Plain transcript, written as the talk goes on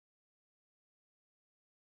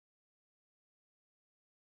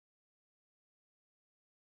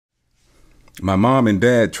My mom and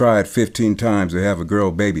dad tried 15 times to have a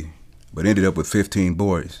girl baby, but ended up with 15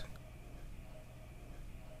 boys.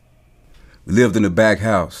 We lived in a back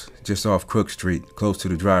house just off Crook Street, close to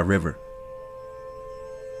the Dry River.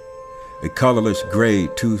 A colorless gray,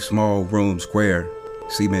 2 small room square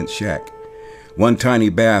cement shack, 1 tiny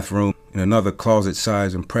bathroom, and another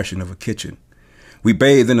closet-sized impression of a kitchen. We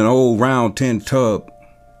bathed in an old round tin tub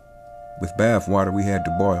with bath water we had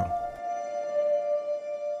to boil.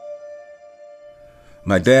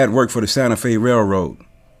 My dad worked for the Santa Fe Railroad.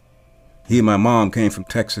 He and my mom came from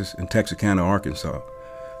Texas and Texarkana, Arkansas.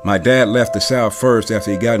 My dad left the South first after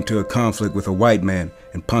he got into a conflict with a white man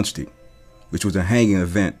and punched him, which was a hanging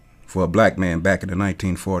event for a black man back in the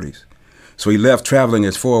 1940s. So he left traveling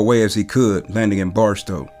as far away as he could, landing in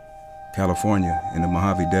Barstow, California, in the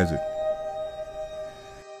Mojave Desert.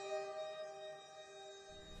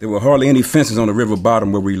 There were hardly any fences on the river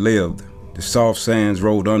bottom where we lived. The soft sands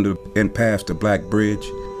rolled under and past the Black Bridge.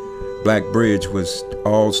 Black Bridge was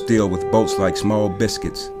all steel with boats like small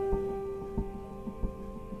biscuits.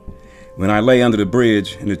 When I lay under the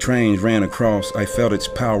bridge and the trains ran across, I felt its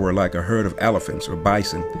power like a herd of elephants or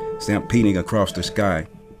bison stampeding across the sky.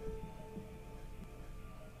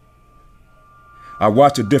 I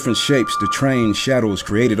watched the different shapes the train shadows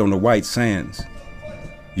created on the white sands.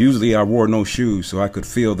 Usually I wore no shoes, so I could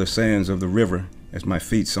feel the sands of the river as my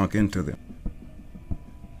feet sunk into them.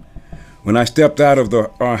 When I stepped out of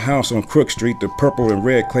our house on Crook Street, the purple and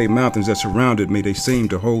red clay mountains that surrounded me, they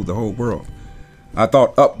seemed to hold the whole world. I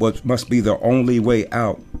thought up must be the only way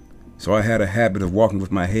out, so I had a habit of walking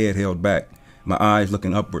with my head held back, my eyes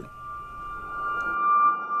looking upward.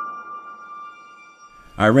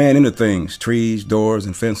 I ran into things, trees, doors,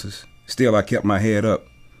 and fences. Still, I kept my head up.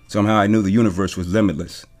 Somehow I knew the universe was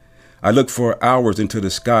limitless. I looked for hours into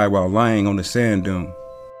the sky while lying on the sand dune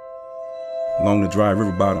along the dry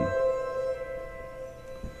river bottom.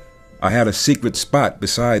 I had a secret spot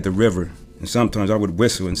beside the river, and sometimes I would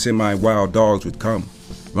whistle and semi-wild dogs would come,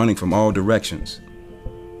 running from all directions.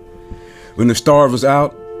 When the stars was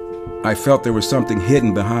out, I felt there was something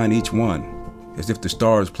hidden behind each one, as if the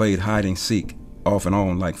stars played hide and seek, off and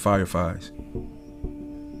on like fireflies.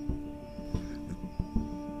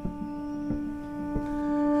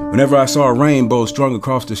 Whenever I saw a rainbow strung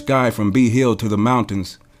across the sky from Bee Hill to the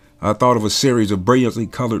mountains, I thought of a series of brilliantly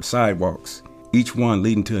colored sidewalks, each one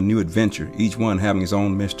leading to a new adventure, each one having its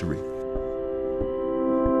own mystery.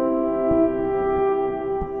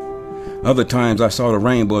 Other times I saw the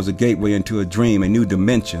rainbow as a gateway into a dream, a new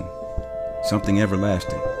dimension, something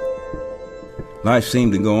everlasting. Life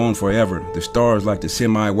seemed to go on forever. The stars, like the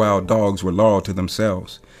semi-wild dogs, were loyal to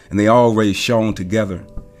themselves, and they always shone together,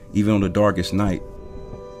 even on the darkest night.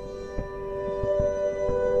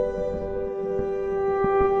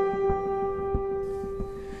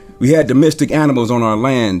 We had domestic animals on our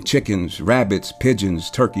land: chickens, rabbits,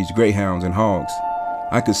 pigeons, turkeys, greyhounds, and hogs.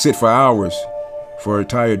 I could sit for hours, for an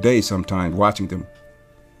entire day sometimes, watching them.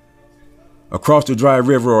 Across the dry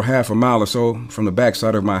river, or half a mile or so from the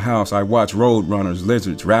backside of my house, I watched road runners,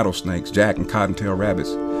 lizards, rattlesnakes, jack and cottontail rabbits,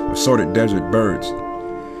 assorted desert birds.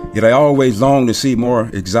 Yet I always longed to see more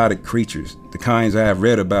exotic creatures, the kinds I have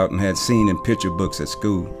read about and had seen in picture books at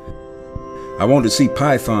school. I wanted to see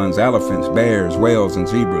pythons, elephants, bears, whales, and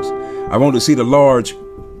zebras. I wanted to see the large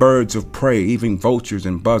birds of prey, even vultures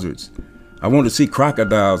and buzzards. I wanted to see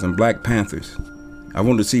crocodiles and black panthers. I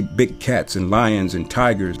wanted to see big cats and lions and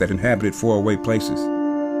tigers that inhabited faraway places.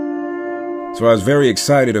 So I was very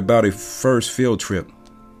excited about a first field trip.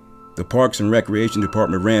 The Parks and Recreation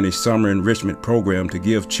Department ran a summer enrichment program to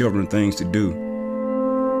give children things to do.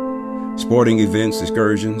 Sporting events,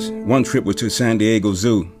 excursions. One trip was to San Diego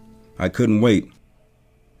Zoo. I couldn't wait.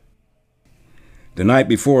 The night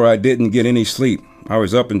before, I didn't get any sleep. I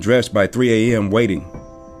was up and dressed by 3 a.m. waiting.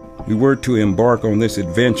 We were to embark on this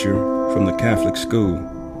adventure from the Catholic school.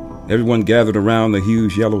 Everyone gathered around the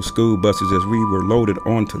huge yellow school buses as we were loaded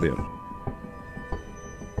onto them.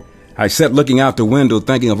 I sat looking out the window,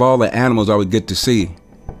 thinking of all the animals I would get to see.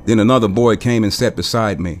 Then another boy came and sat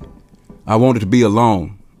beside me. I wanted to be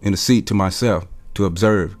alone, in a seat to myself, to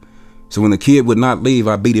observe. So when the kid would not leave,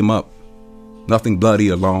 I beat him up. Nothing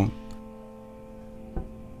bloody or long.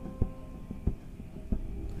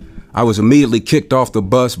 I was immediately kicked off the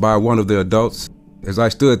bus by one of the adults. As I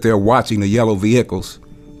stood there watching the yellow vehicles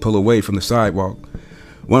pull away from the sidewalk,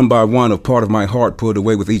 one by one, a part of my heart pulled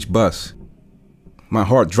away with each bus. My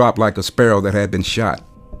heart dropped like a sparrow that had been shot.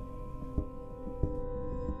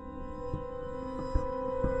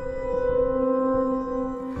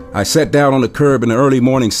 I sat down on the curb in the early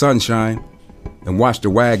morning sunshine and watched the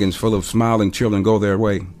wagons full of smiling children go their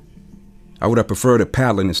way. I would have preferred a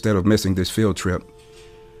paddling instead of missing this field trip.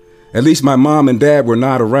 At least my mom and dad were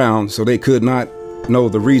not around, so they could not know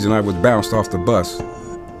the reason I was bounced off the bus.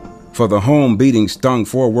 For the home beating stung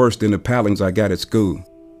far worse than the paddlings I got at school.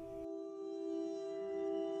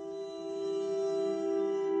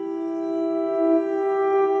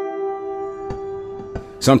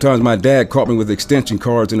 Sometimes my dad caught me with extension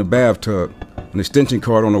cords in a bathtub. An extension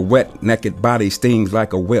cord on a wet, naked body stings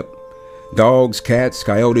like a whip. Dogs, cats,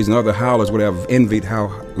 coyotes, and other howlers would have envied how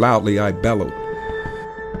loudly I bellowed.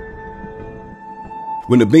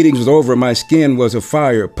 When the beatings was over, my skin was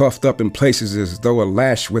afire, puffed up in places as though a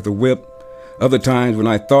lash with a whip. Other times, when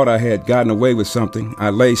I thought I had gotten away with something,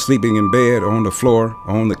 I lay sleeping in bed or on the floor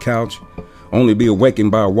or on the couch, only to be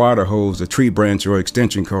awakened by a water hose, a tree branch, or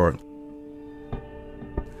extension cord.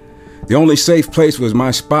 The only safe place was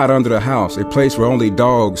my spot under the house, a place where only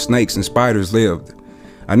dogs, snakes, and spiders lived.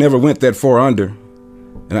 I never went that far under,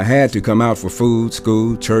 and I had to come out for food,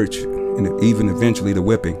 school, church, and even eventually the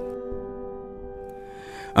whipping.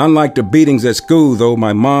 Unlike the beatings at school, though,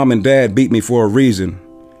 my mom and dad beat me for a reason.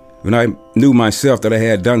 When I knew myself that I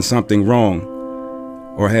had done something wrong,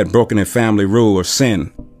 or had broken a family rule or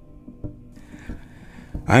sin.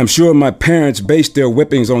 I am sure my parents based their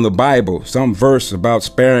whippings on the Bible, some verse about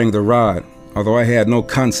sparing the rod. Although I had no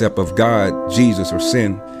concept of God, Jesus, or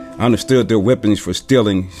sin, I understood their whippings for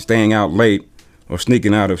stealing, staying out late, or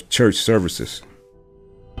sneaking out of church services.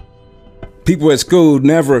 People at school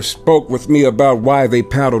never spoke with me about why they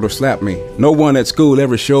paddled or slapped me. No one at school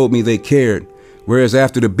ever showed me they cared. Whereas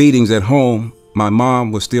after the beatings at home, my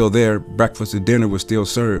mom was still there, breakfast and dinner was still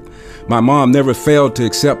served. My mom never failed to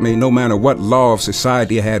accept me no matter what law of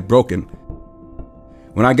society I had broken.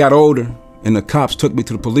 When I got older and the cops took me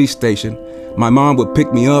to the police station, my mom would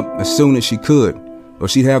pick me up as soon as she could, or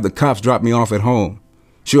she'd have the cops drop me off at home.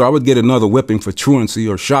 Sure, I would get another whipping for truancy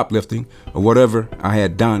or shoplifting or whatever I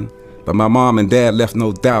had done, but my mom and dad left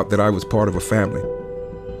no doubt that I was part of a family.